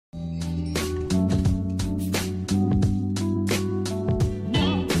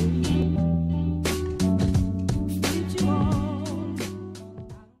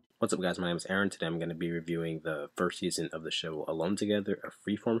What's up, guys? My name is Aaron. Today I'm going to be reviewing the first season of the show Alone Together, a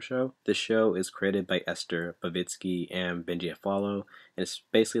Freeform show. This show is created by Esther, Povitsky, and Benji Aflalo, and it's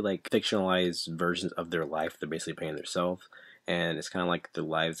basically like fictionalized versions of their life. They're basically playing themselves, and it's kind of like their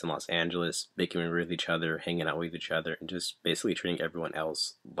lives in Los Angeles, bickering with each other, hanging out with each other, and just basically treating everyone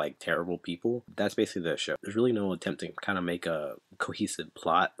else like terrible people. That's basically the show. There's really no attempt to kind of make a cohesive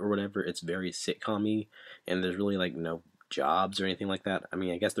plot or whatever. It's very sitcom-y, and there's really like no jobs or anything like that. I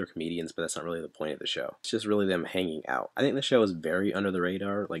mean, I guess they're comedians, but that's not really the point of the show. It's just really them hanging out. I think the show is very under the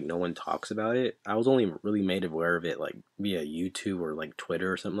radar. Like, no one talks about it. I was only really made aware of it like via YouTube or like Twitter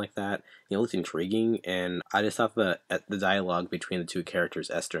or something like that. You know, it's intriguing, and I just thought the dialogue between the two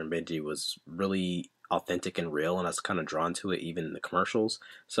characters, Esther and Benji, was really authentic and real, and I was kind of drawn to it even in the commercials.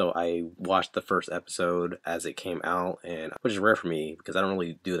 So I watched the first episode as it came out, and which is rare for me because I don't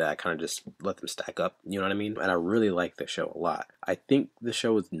really do that. I kind of just let them stack up, you know what I mean? And I really like the show a lot. I think the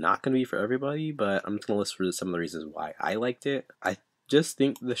show is not going to be for everybody, but I'm just going to list through some of the reasons why I liked it. I just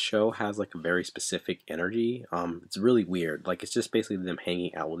think the show has like a very specific energy. It's really weird. Like, it's just basically them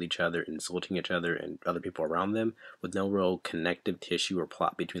hanging out with each other, insulting each other and other people around them with no real connective tissue or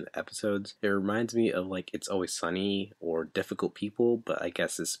plot between the episodes. It reminds me of like It's Always Sunny or Difficult People, but I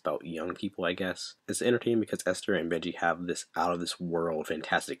guess it's about young people, I guess. It's entertaining because Esther and Benji have this out of this world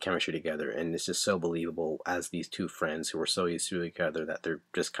fantastic chemistry together, and it's just so believable as these two friends who are so used to each other that they're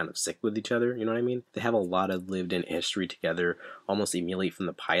just kind of sick with each other, you know what I mean? They have a lot of lived in history together, almost immediately from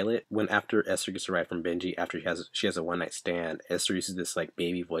the pilot. When after Esther gets a ride from Benji after she has a one night stand, Esther uses this like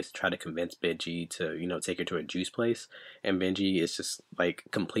baby voice to try to convince Benji to, you know, take her to a juice place, and Benji is just like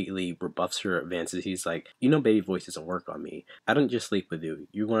completely rebuffs her advances. He's like, you know, baby voice doesn't work on me. I don't just sleep with you.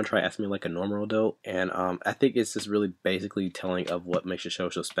 You want to try asking me like a normal adult? And I think it's just really basically telling of what makes the show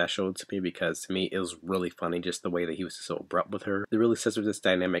so special to me, because to me it was really funny just the way that he was so abrupt with her. It really sets up this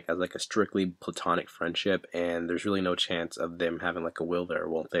dynamic as like a strictly platonic friendship, and there's really no chance of them having like a will they or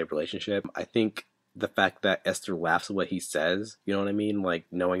won't they relationship. I think the fact that Esther laughs at what he says, you know what I mean? Like,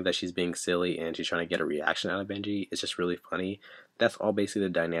 knowing that she's being silly and she's trying to get a reaction out of Benji, it's just really funny. That's all basically the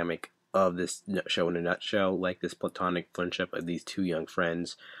dynamic of this show in a nutshell, like this platonic friendship of these two young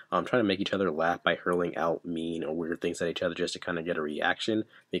friends trying to make each other laugh by hurling out mean or weird things at each other just to kind of get a reaction,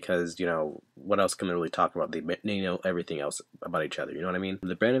 because, you know, what else can they really talk about? They know everything else about each other, you know what I mean?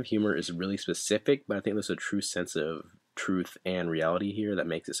 The brand of humor is really specific, but I think there's a true sense of truth and reality here that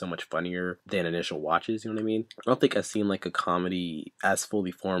makes it so much funnier than initial watches, you know what I mean? I don't think I've seen like a comedy as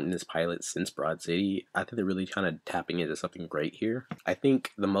fully formed in this pilot since Broad City. I think they're really kind of tapping into something great here. I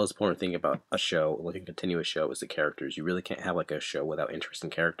think the most important thing about a show, like a continuous show, is the characters. You really can't have like a show without interesting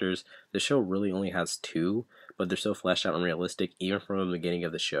characters. The show really only has two, but they're so fleshed out and realistic even from the beginning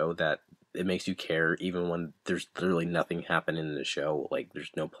of the show that it makes you care even when there's literally nothing happening in the show. Like,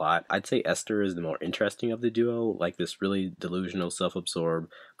 there's no plot. I'd say Esther is the more interesting of the duo, like this really delusional, self-absorbed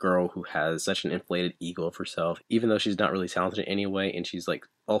girl who has such an inflated ego of herself, even though she's not really talented in any way, and she's like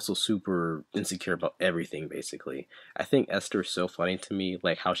also super insecure about everything, basically. I think Esther is so funny to me,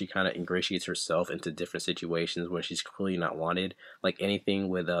 like how she kind of ingratiates herself into different situations where she's clearly not wanted, like anything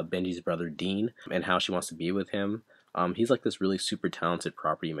with Benji's brother Dean and how she wants to be with him. He's like this really super talented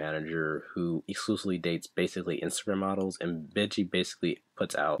property manager who exclusively dates basically Instagram models, and Benji basically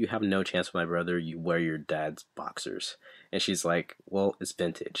puts out, "You have no chance with my brother, you wear your dad's boxers." And she's like, well, it's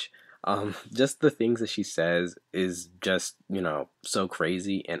vintage. Just the things that she says is just, you know, so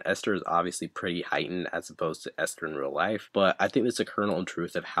crazy, and Esther is obviously pretty heightened as opposed to Esther in real life, but I think there's a kernel of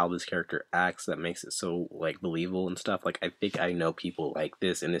truth of how this character acts that makes it so, like, believable and stuff. Like, I think I know people like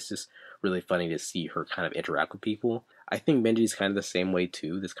this, and it's just really funny to see her kind of interact with people. I think Benji's kind of the same way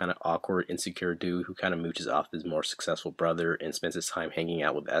too, this kind of awkward, insecure dude who kind of mooches off his more successful brother and spends his time hanging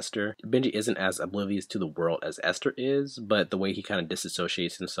out with Esther. Benji isn't as oblivious to the world as Esther is, but the way he kind of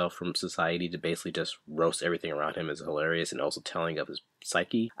disassociates himself from society to basically just roast everything around him is hilarious and also telling of his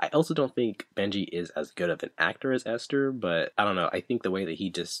psyche. I also don't think Benji is as good of an actor as Esther, but I don't know, I think the way that he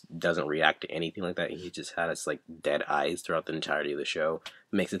just doesn't react to anything like that, and he just has like dead eyes throughout the entirety of the show,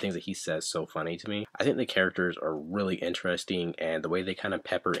 makes the things that he says so funny to me. I think the characters are really interesting, and the way they kind of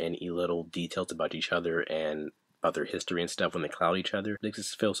pepper in little details about each other and about their history and stuff when they cloud each other makes it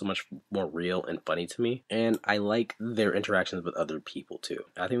feel so much more real and funny to me. And I like their interactions with other people too.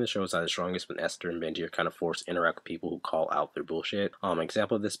 I think the show is at its strongest when Esther and Benji are kind of forced to interact with people who call out their bullshit.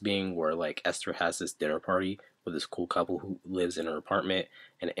 Example of this being where like Esther has this dinner party with this cool couple who lives in her apartment,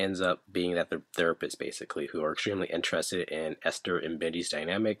 and it ends up being that they're therapists basically who are extremely interested in Esther and Benji's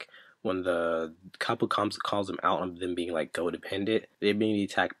dynamic, when the couple calls them out on them being like codependent, they immediately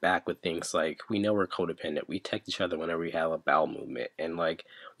attack back with things like, we know we're codependent, we text each other whenever we have a bowel movement, and like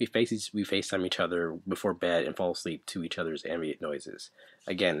we FaceTime each other before bed and fall asleep to each other's ambient noises.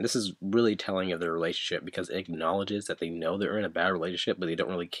 Again, this is really telling of their relationship because it acknowledges that they know they're in a bad relationship, but they don't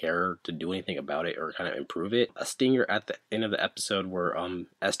really care to do anything about it or kind of improve it. A stinger at the end of the episode where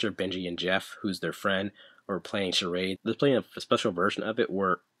Esther, Benji, and Jeff, who's their friend, are playing charade. They're playing a special version of it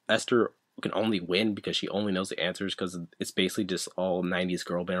where Esther can only win because she only knows the answers because it's basically just all 90s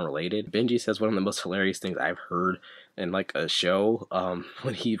girl band related. Benji says one of the most hilarious things I've heard in like a show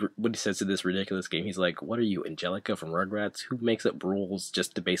when he says to this ridiculous game, he's like, what are you, Angelica from Rugrats, who makes up rules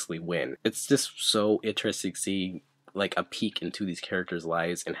just to basically win? It's just so interesting seeing like a peek into these characters'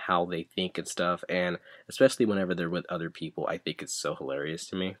 lives and how they think and stuff, and especially whenever they're with other people, I think it's so hilarious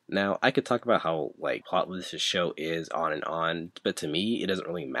to me. Now, I could talk about how like plotless this show is on, but to me, it doesn't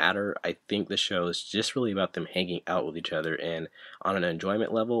really matter. I think the show is just really about them hanging out with each other, and on an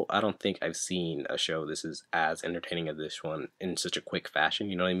enjoyment level, I don't think I've seen a show this is as entertaining as this one in such a quick fashion,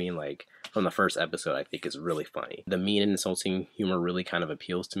 you know what I mean? Like, from the first episode, I think is really funny. The mean and insulting humor really kind of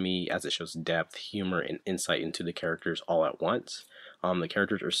appeals to me as it shows depth, humor, and insight into the characters all at once. The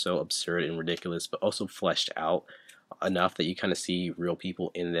characters are so absurd and ridiculous, but also fleshed out enough that you kind of see real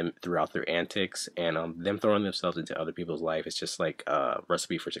people in them throughout their antics, and them throwing themselves into other people's life is just like a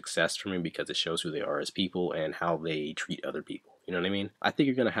recipe for success for me because it shows who they are as people and how they treat other people. You know what I mean? I think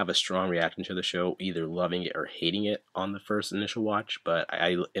you're going to have a strong reaction to the show, either loving it or hating it on the first initial watch, but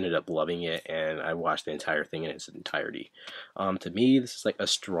I ended up loving it, and I watched the entire thing in its entirety. To me, this is like a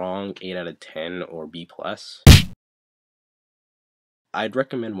strong 8 out of 10 or B+. I'd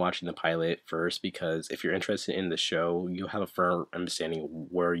recommend watching the pilot first because if you're interested in the show, you'll have a firm understanding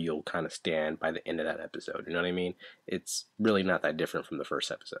where you'll kind of stand by the end of that episode. You know what I mean? It's really not that different from the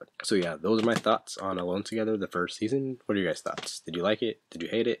first episode. So yeah, those are my thoughts on Alone Together, the first season. What are your guys' thoughts? Did you like it? Did you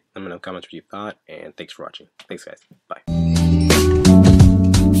hate it? Let me know in the comments what you thought, and thanks for watching. Thanks, guys. Bye.